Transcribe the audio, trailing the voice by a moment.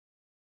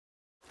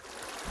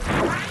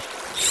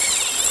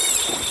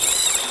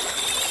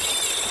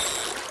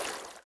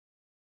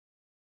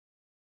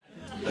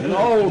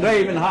know, old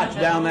Dave and Hutch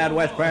down that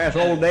West Pass,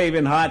 old Dave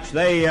and Hutch,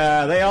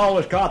 they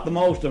always caught the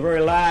most of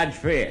very large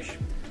fish.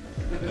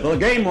 So the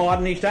game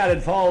warden, he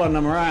started following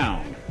them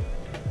around.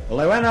 Well,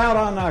 they went out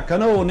on a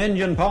canoe in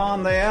Indian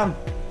Pond there.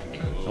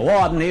 The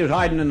warden, he was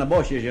hiding in the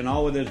bushes, you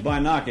know, with his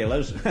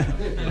binoculars.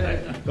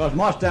 Because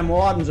most of them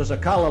wardens are so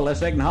colorless,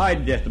 they can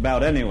hide just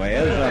about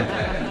anywhere.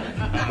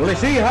 Well, you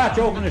see Hutch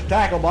open his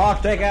tackle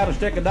box, take out a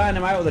stick of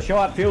dynamite with a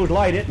short fuse,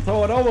 light it, and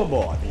throw it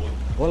overboard.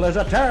 Well, there's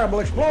a terrible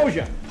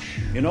explosion.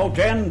 You know,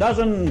 10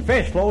 dozen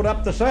fish float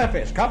up the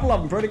surface, a couple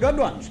of them pretty good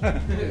ones.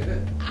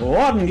 The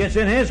warden gets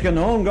in his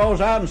canoe and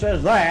goes out and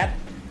says, that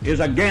is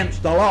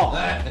against the law.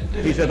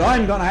 He said,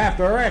 I'm going to have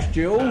to arrest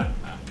you.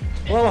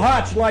 Well,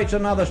 Hutch lights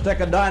another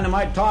stick of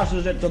dynamite,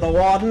 tosses it to the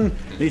warden.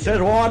 He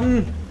says,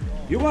 Warden,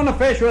 you going to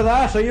fish with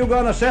us, or you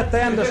going to sit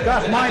there and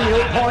discuss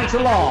minute points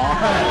of law?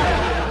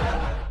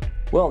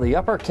 Well, the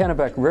upper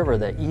Kennebec River,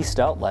 the East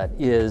Outlet,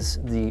 is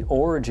the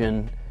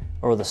origin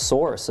or the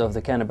source of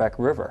the Kennebec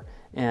River.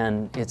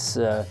 And it's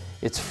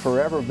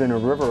forever been a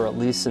river, at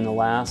least in the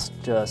last,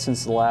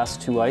 since the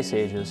last 2 ice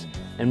ages.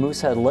 And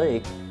Moosehead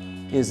Lake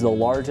is the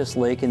largest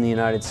lake in the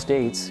United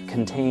States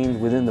contained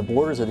within the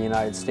borders of the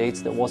United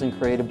States that wasn't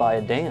created by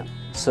a dam.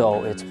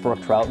 So it's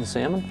brook trout and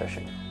salmon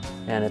fishing,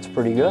 and it's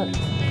pretty good.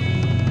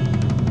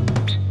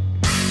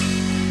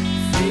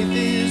 Faith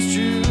is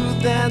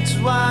truth, that's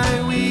why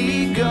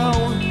we go.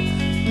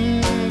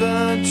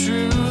 But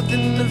truth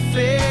in the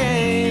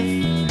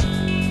faith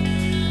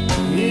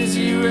is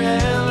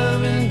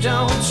irrelevant,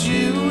 don't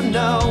you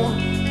know?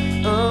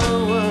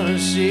 Oh, what a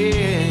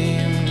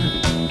shame.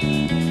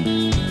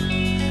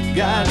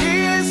 God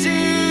is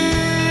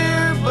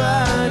here,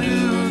 but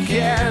who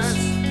cares?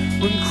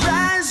 When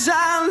cries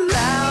out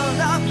loud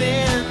up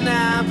in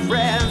our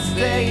breath,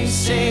 they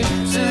seem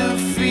to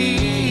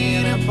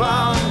feed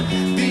upon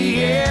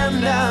the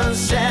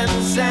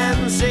innocence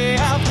and say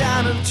out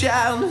down of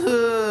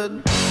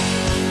childhood.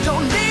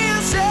 Don't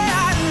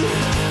listen,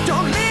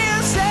 don't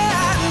listen.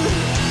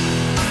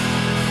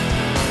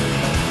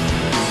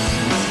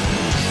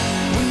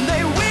 When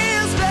they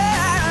whisper.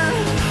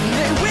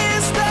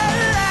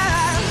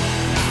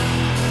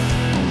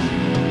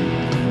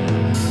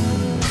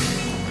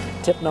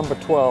 Tip number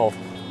 12,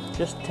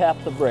 just tap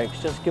the brakes,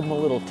 just give them a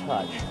little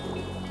touch.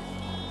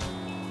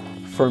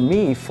 For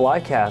me, fly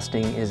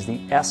casting is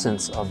the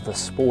essence of the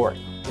sport.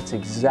 It's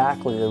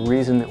exactly the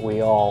reason that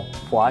we all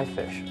fly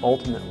fish,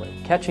 ultimately.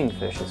 Catching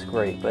fish is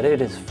great, but it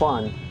is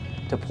fun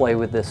to play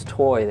with this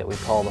toy that we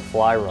call the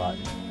fly rod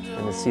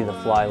and to see the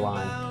fly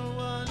line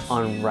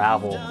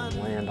unravel and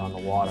land on the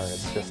water.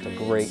 It's just a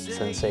great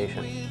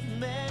sensation.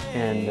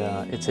 And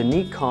it's a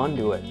neat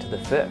conduit to the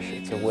fish.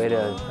 It's a way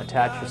to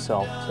attach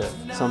yourself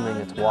to something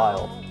that's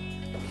wild.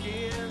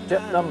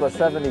 Tip number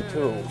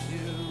 72,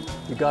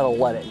 you gotta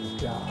let it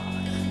die.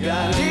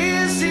 God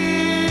is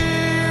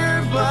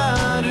here,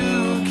 but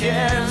who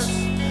cares?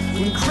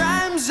 When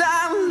crimes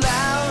are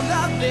loud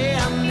up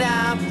in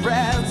our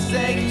breaths,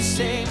 they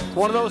sing. It's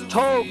one of those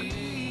togue.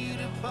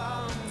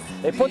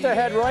 They put their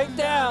head right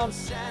down,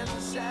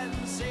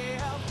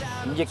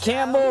 and you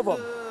can't move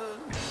them.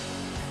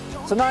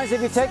 So nice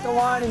if you take the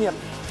line and you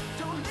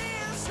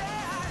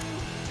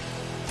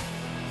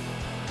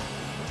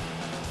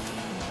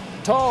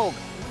togue,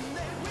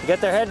 you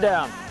get their head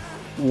down.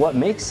 What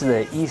makes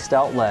the East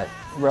Outlet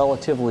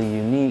relatively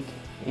unique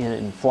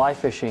in fly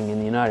fishing in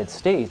the United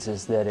States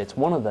is that it's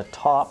one of the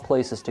top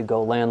places to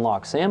go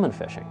landlocked salmon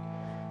fishing.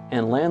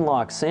 And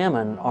landlocked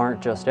salmon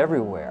aren't just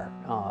everywhere.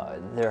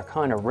 They're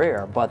kind of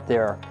rare, but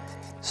they're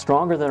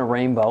stronger than a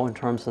rainbow in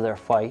terms of their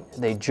fight.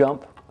 They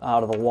jump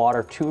out of the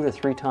water 2 to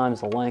 3 times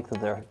the length of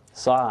their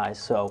size.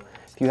 So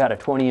if you had a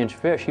 20-inch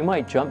fish, you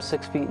might jump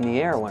 6 feet in the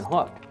air when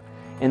hooked.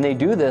 And they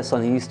do this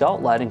on the East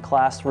Outlet in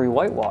Class 3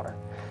 whitewater.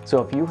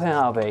 So if you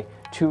have a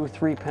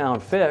 2-3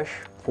 pound fish,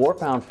 4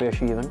 pound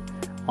fish even,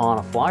 on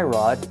a fly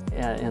rod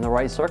in the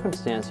right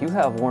circumstance, you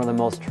have one of the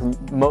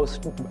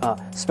most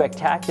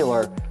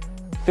spectacular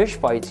fish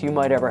fights you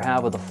might ever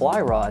have with a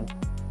fly rod.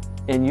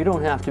 And you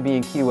don't have to be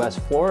in Key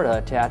West, Florida,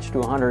 attached to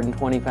a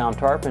 120-pound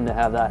tarpon to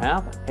have that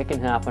happen. It can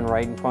happen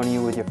right in front of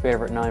you with your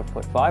favorite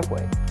 9-foot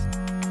 5-weight.